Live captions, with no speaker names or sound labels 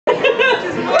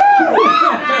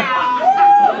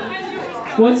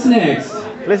What's next?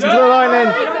 Listen to the line then.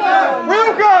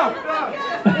 We'll go!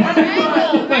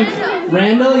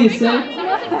 Randall, you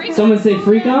said? Someone say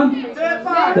Freak On?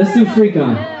 Let's do Freak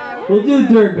On. We'll do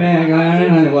Dirtbag.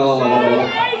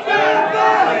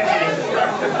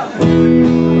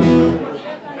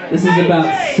 This is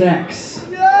about sex.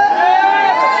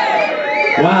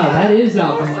 Wow, that is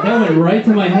alcohol. That went right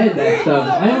to my head, that stuff.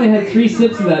 I only had 3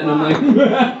 sips of that and I'm like...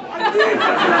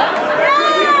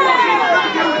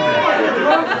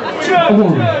 A 1,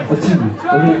 a 2, a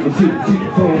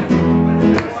 4.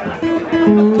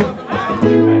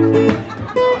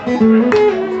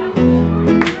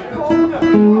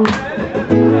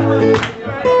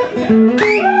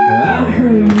 I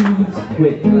heard you.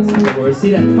 Wait, that's not the word.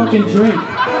 See that fucking drink?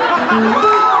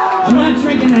 I'm not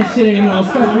drinking that shit anymore.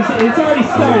 It's already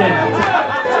started.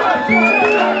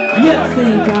 You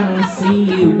think I don't see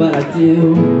you, but I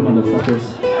do, motherfuckers.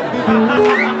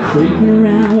 Creeping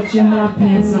around with your hot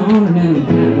pants on and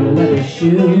them leather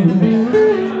shoes.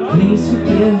 Please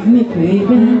forgive me,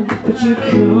 baby, but you're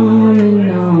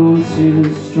coming on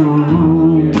too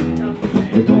strong.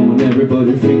 They're going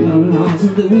everybody freak along to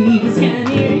the Wheatus. Can't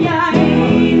hear ya,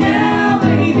 hey now,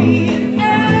 baby.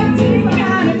 Acting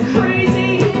kinda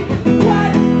crazy.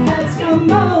 What has come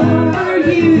over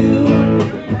you?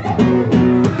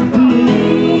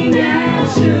 Hey now,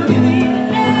 sugar,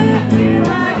 acting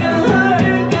like a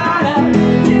hurt. Gotta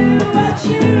do what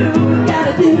you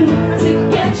gotta do to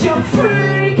get your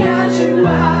freak out your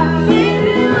eye.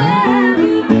 Baby, let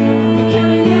me be. Can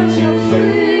I get your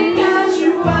freak out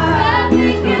your eye? I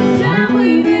think it's time we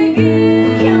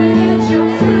begin. Can I get your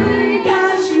freak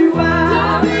out your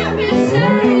eye? Don't make me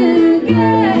say it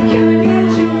again. Can I get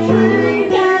your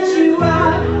freak out your eye?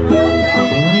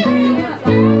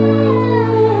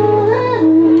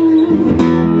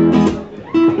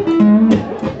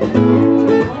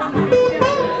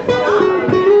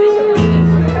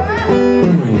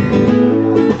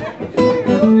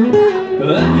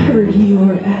 I heard you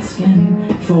were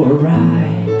asking for a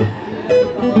ride.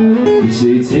 You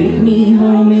say take me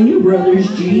home in your brother's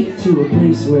Jeep to a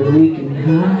place where we can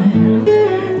hide.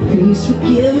 Please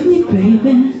forgive me,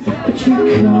 baby, but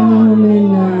you're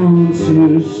coming on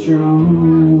too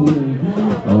strong.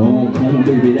 Oh, come on,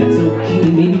 baby, that's okay.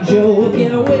 Maybe Joe will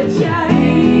get away with ya.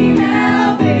 Hey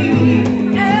now,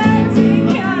 baby, acting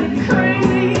kinda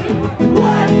crazy.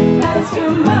 What has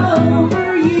come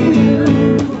over you?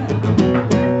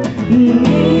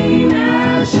 Hey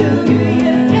now, sugar,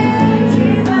 you're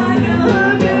acting like a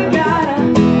hooker. Gotta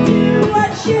do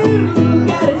what you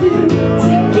gotta do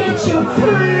to get your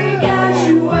freak out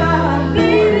your eye.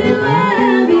 Baby,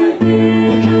 let me be.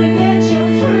 Can I get your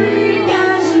freak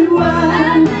out your eye?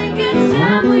 I think it's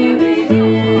time we begin.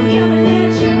 Can I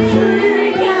get your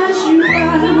freak out your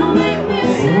eye? Don't make me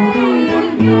say it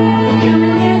again. Can I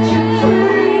get your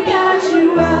freak out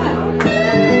your eye?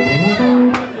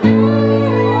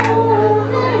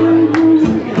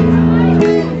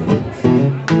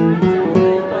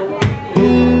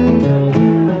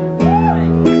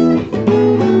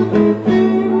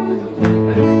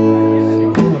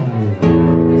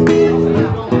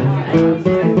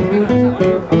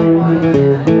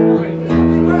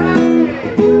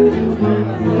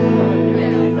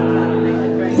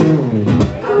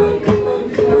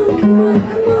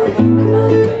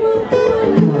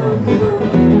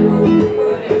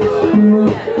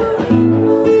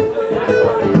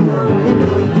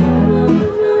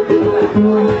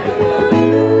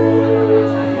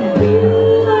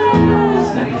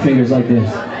 Snap your fingers like this.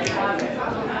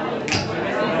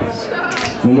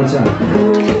 One more time.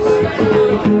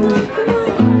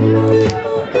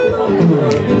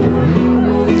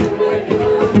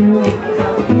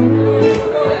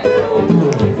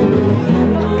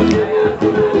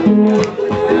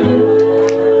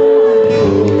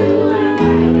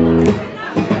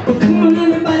 Come on,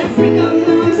 everybody, freak on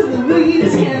noise of the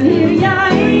Wheatus. Can't hear ya,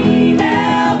 hey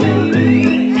now,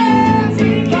 baby.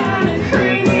 Acting kinda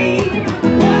crazy.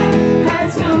 What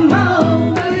has come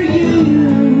over you?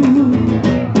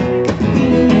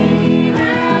 Hey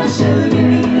now,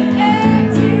 sugar,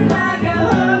 acting like a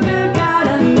hooker.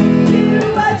 Gotta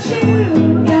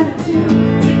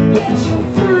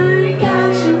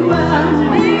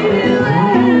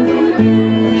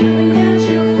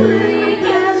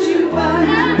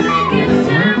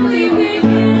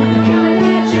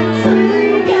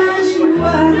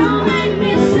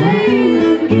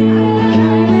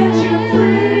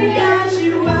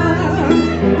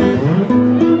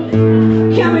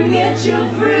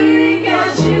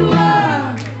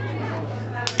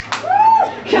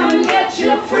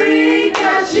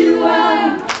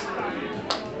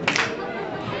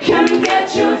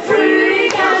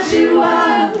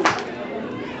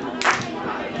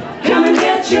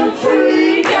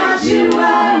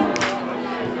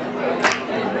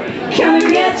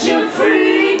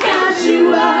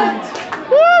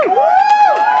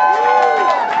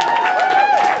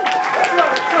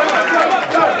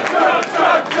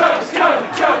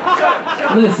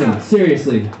Listen,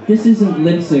 seriously, this isn't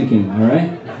lip syncing,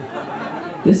 alright?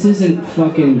 This isn't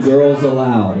fucking Girls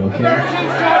Aloud, okay?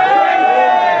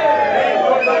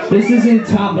 This isn't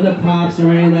Top of the Pops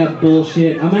or any of that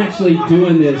bullshit. I'm actually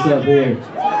doing this up here.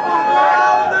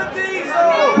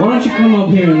 Why don't you come up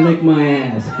here and lick my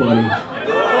ass, buddy?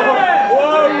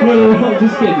 No, I'm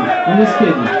just kidding. I'm just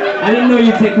kidding. I didn't know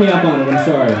you'd take me up on it. I'm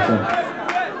sorry.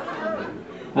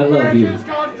 I love you.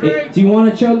 Hey, do you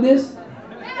want to chug this?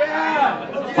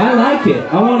 I like it.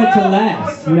 I want it to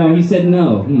last. No, he said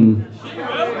no.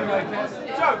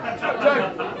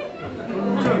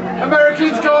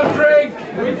 Americans can't drink!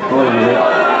 Oh,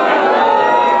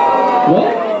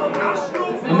 what?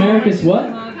 America's what?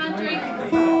 Can't drink.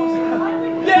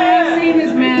 Yeah! See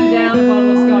this man down the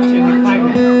bottle of scotch every 5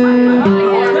 minutes.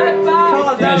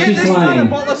 Yeah, she's lying. A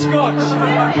bottle of scotch!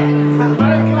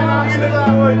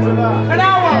 An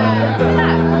hour!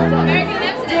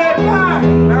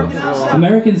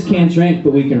 Americans can't drink,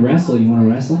 but we can wrestle. You want to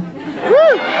wrestle?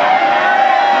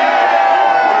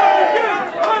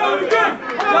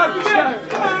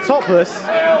 Topless.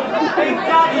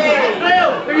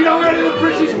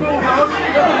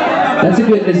 That's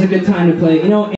a good time to play. You know.